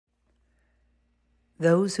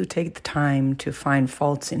Those who take the time to find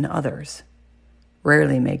faults in others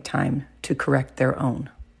rarely make time to correct their own.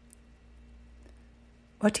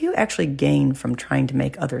 What do you actually gain from trying to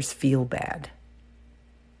make others feel bad?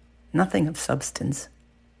 Nothing of substance.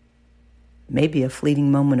 Maybe a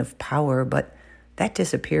fleeting moment of power, but that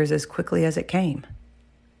disappears as quickly as it came.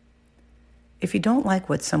 If you don't like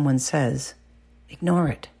what someone says, ignore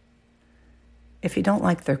it. If you don't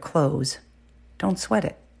like their clothes, don't sweat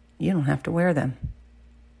it. You don't have to wear them.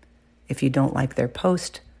 If you don't like their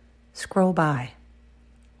post, scroll by.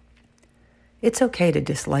 It's okay to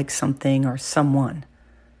dislike something or someone,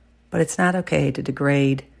 but it's not okay to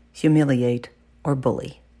degrade, humiliate, or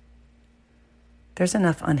bully. There's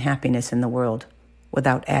enough unhappiness in the world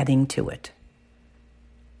without adding to it.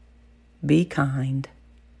 Be kind,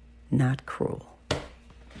 not cruel.